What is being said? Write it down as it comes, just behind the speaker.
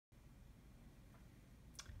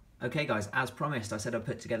Okay guys, as promised, I said I'd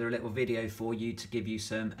put together a little video for you to give you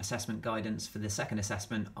some assessment guidance for the second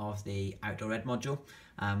assessment of the Outdoor Ed module,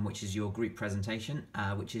 which is your group presentation,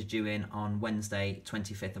 which is due in on Wednesday,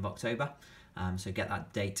 25th of October. So get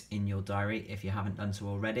that date in your diary if you haven't done so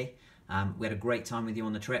already. We had a great time with you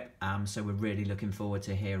on the trip, so we're really looking forward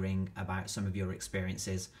to hearing about some of your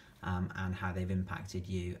experiences and how they've impacted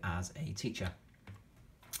you as a teacher.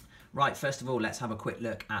 Right, first of all, let's have a quick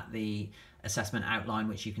look at the assessment outline,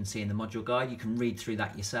 which you can see in the module guide. You can read through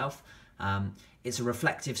that yourself. It's a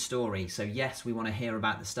reflective story. So yes, we want to hear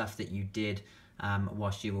about the stuff that you did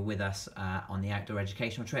whilst you were with us on the outdoor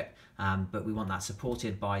educational trip, but we want that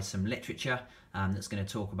supported by some literature that's going to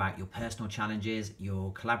talk about your personal challenges,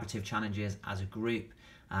 your collaborative challenges as a group,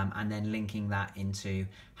 and then linking that into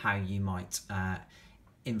how you might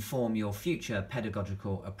inform your future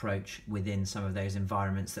pedagogical approach within some of those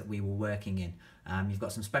environments that we were working in. You've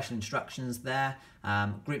got some special instructions there.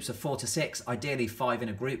 Groups of 4 to 6, ideally 5 in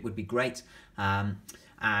a group would be great.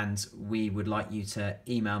 And we would like you to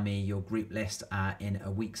email me your group list in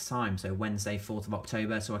a week's time, so Wednesday, 4th of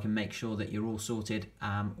October, so I can make sure that you're all sorted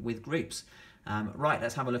with groups. Right,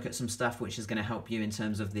 let's have a look at some stuff which is going to help you in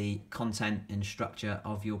terms of the content and structure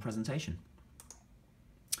of your presentation.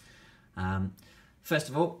 First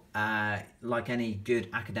of all, like any good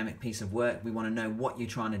academic piece of work, we want to know what you're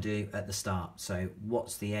trying to do at the start. So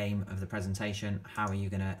what's the aim of the presentation? How are you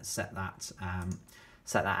going to set that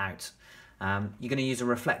out? You're going to use a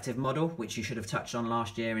reflective model, which you should have touched on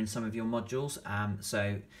last year in some of your modules.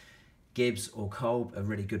 So Gibbs or Kolb are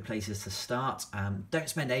really good places to start. Don't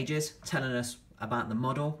spend ages telling us about the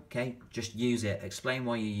model, okay? Just use it, explain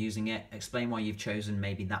why you're using it, explain why you've chosen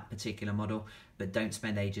maybe that particular model, but don't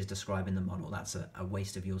spend ages describing the model. That's a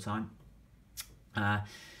waste of your time.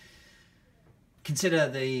 Consider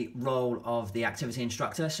the role of the activity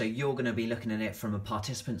instructor. So you're going to be looking at it from a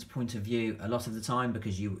participant's point of view a lot of the time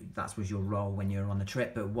because that was your role when you were on the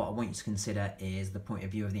trip. But what I want you to consider is the point of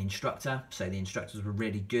view of the instructor. So the instructors were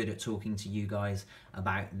really good at talking to you guys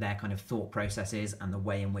about their kind of thought processes and the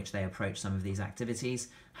way in which they approach some of these activities,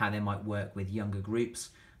 how they might work with younger groups.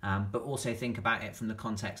 But also think about it from the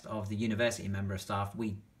context of the university member of staff.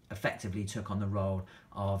 We effectively took on the role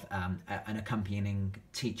of an accompanying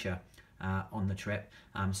teacher on the trip.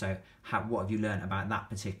 So what have you learned about that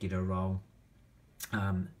particular role?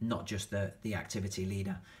 Not just the activity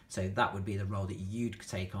leader. So that would be the role that you'd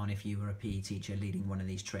take on if you were a PE teacher leading one of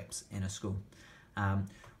these trips in a school.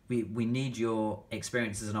 We need your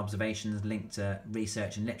experiences and observations linked to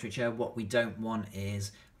research and literature. What we don't want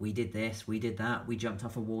is, we did this, we did that, we jumped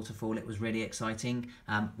off a waterfall, it was really exciting.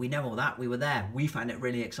 We know all that, we were there, we found it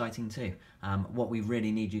really exciting too. What we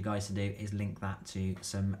really need you guys to do is link that to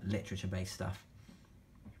some literature-based stuff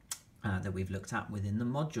that we've looked at within the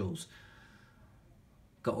modules.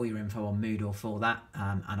 Got all your info on Moodle for that,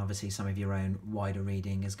 and obviously some of your own wider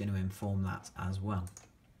reading is going to inform that as well.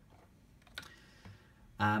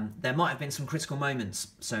 There might have been some critical moments,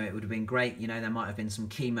 so it would have been great, you know, there might have been some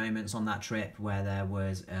key moments on that trip where there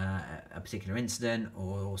was a particular incident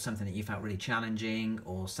or something that you felt really challenging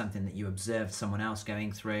or something that you observed someone else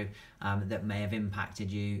going through that may have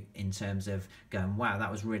impacted you in terms of going, wow,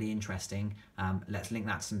 that was really interesting. Let's link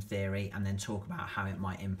that to some theory and then talk about how it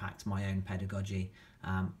might impact my own pedagogy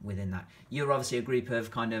within that. You're obviously a group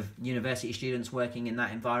of kind of university students working in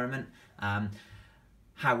that environment.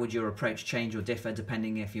 How would your approach change or differ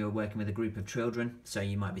depending if you're working with a group of children? So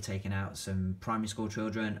you might be taking out some primary school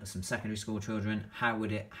children, some secondary school children. How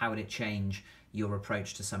would it change your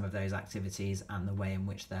approach to some of those activities and the way in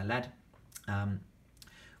which they're led?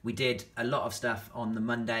 We did a lot of stuff on the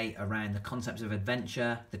Monday around the concept of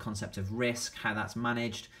adventure, the concept of risk, how that's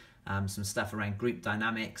managed, some stuff around group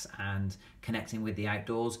dynamics and connecting with the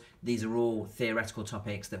outdoors. These are all theoretical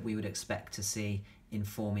topics that we would expect to see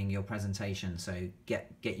informing your presentation. So get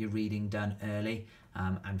your reading done early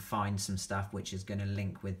and find some stuff which is going to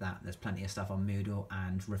link with that. There's plenty of stuff on Moodle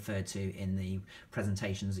and referred to in the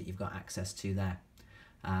presentations that you've got access to there.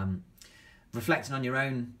 Reflecting on your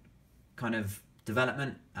own kind of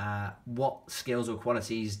development, what skills or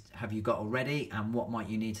qualities have you got already and what might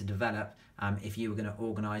you need to develop if you were going to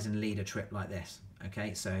organise and lead a trip like this?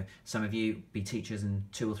 Okay, so some of you be teachers in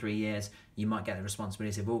 2 or 3 years, you might get the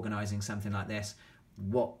responsibility of organising something like this.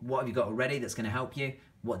 What have you got already that's going to help you?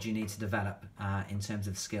 What do you need to develop in terms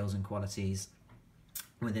of skills and qualities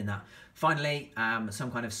within that? Finally, some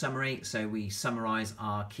kind of summary. So we summarise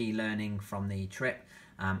our key learning from the trip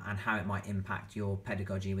and how it might impact your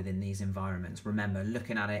pedagogy within these environments. Remember,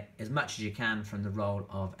 looking at it as much as you can from the role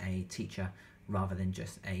of a teacher rather than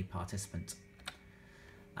just a participant.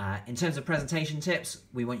 In terms of presentation tips,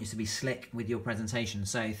 we want you to be slick with your presentation.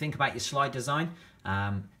 So think about your slide design.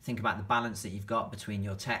 Think about the balance that you've got between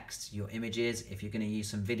your text, your images. If you're going to use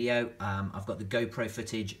some video, I've got the GoPro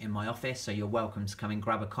footage in my office, so you're welcome to come and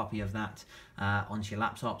grab a copy of that onto your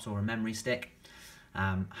laptops or a memory stick.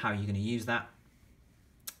 How are you going to use that?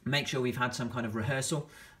 Make sure we've had some kind of rehearsal.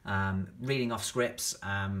 Reading off scripts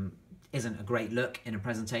isn't a great look in a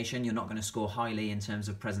presentation. You're not going to score highly in terms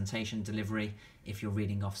of presentation delivery if you're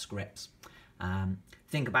reading off scripts.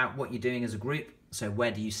 Think about what you're doing as a group. So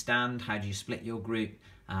where do you stand? How do you split your group?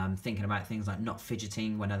 Thinking about things like not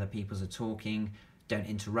fidgeting when other people are talking. Don't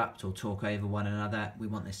interrupt or talk over one another. We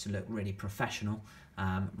want this to look really professional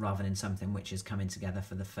rather than something which is coming together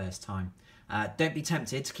for the first time. Don't be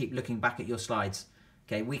tempted to keep looking back at your slides.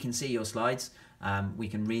 Okay, we can see your slides, we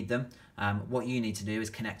can read them. What you need to do is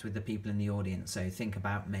connect with the people in the audience. So think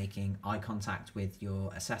about making eye contact with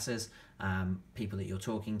your assessors, people that you're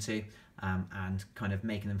talking to, and kind of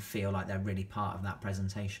making them feel like they're really part of that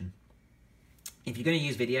presentation. If you're going to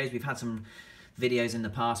use videos, we've had some videos in the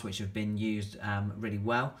past which have been used really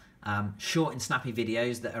well. Short and snappy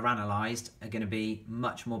videos that are analysed are going to be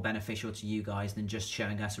much more beneficial to you guys than just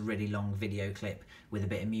showing us a really long video clip with a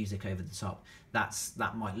bit of music over the top.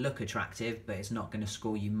 That might look attractive, but it's not going to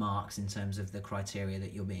score you marks in terms of the criteria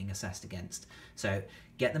that you're being assessed against. So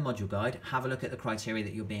get the module guide, have a look at the criteria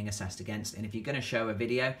that you're being assessed against, and if you're going to show a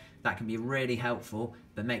video, that can be really helpful,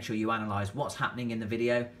 but make sure you analyse what's happening in the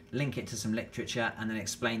video, link it to some literature, and then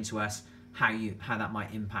explain to us how that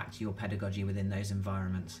might impact your pedagogy within those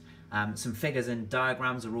environments. Some figures and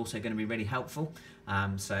diagrams are also going to be really helpful.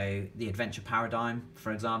 So the adventure paradigm,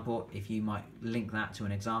 for example, if you might link that to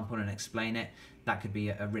an example and explain it, that could be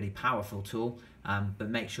a really powerful tool. But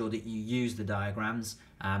make sure that you use the diagrams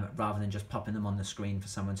rather than just popping them on the screen for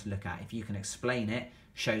someone to look at. If you can explain it,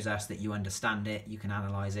 shows us that you understand it, you can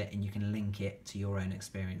analyse it, and you can link it to your own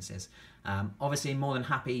experiences. Obviously, more than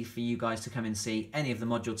happy for you guys to come and see any of the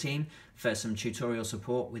module team for some tutorial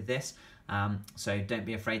support with this. So don't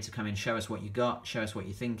be afraid to come and show us what you got, show us what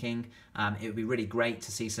you're thinking. It would be really great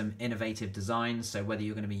to see some innovative designs. So whether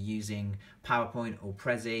you're going to be using PowerPoint or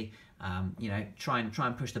Prezi, you know, try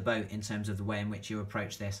and push the boat in terms of the way in which you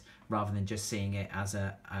approach this, rather than just seeing it as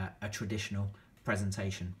a traditional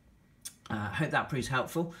presentation. I hope that proves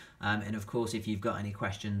helpful, and of course if you've got any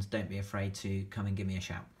questions, don't be afraid to come and give me a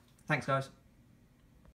shout. Thanks guys.